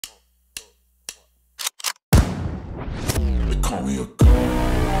me a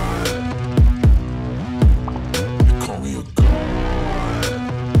god. They call me a god.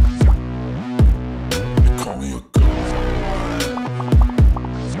 They call me a god.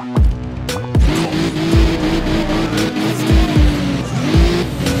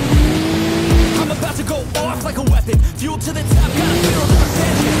 I'm about to go off like a weapon. Fuel to the top, gotta feel the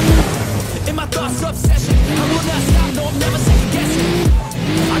attention. In my thoughts, obsession. I will not stop, no, I'm never second guessing.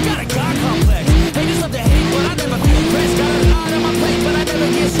 I got a God complex. Haters love to hate, but I never feel impressed. Got a lot on my plate, but I never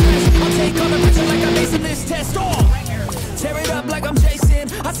get stressed. I'll take all the pressure like I'm acing this test. Oh, tear it up like I'm Jason.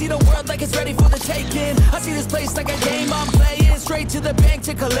 I see the world like it's ready for the taking. I see this place like a game I'm playing. Straight to the bank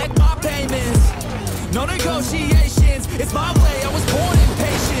to collect my payments. No negotiations, it's my way. I was born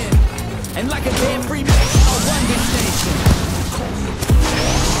impatient, and like a damn Freemason, I'll run this nation.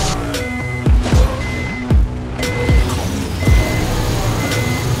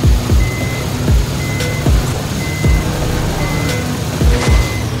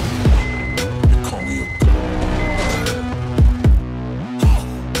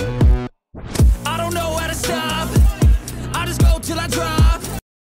 I don't know how to stop, I just go till I drop.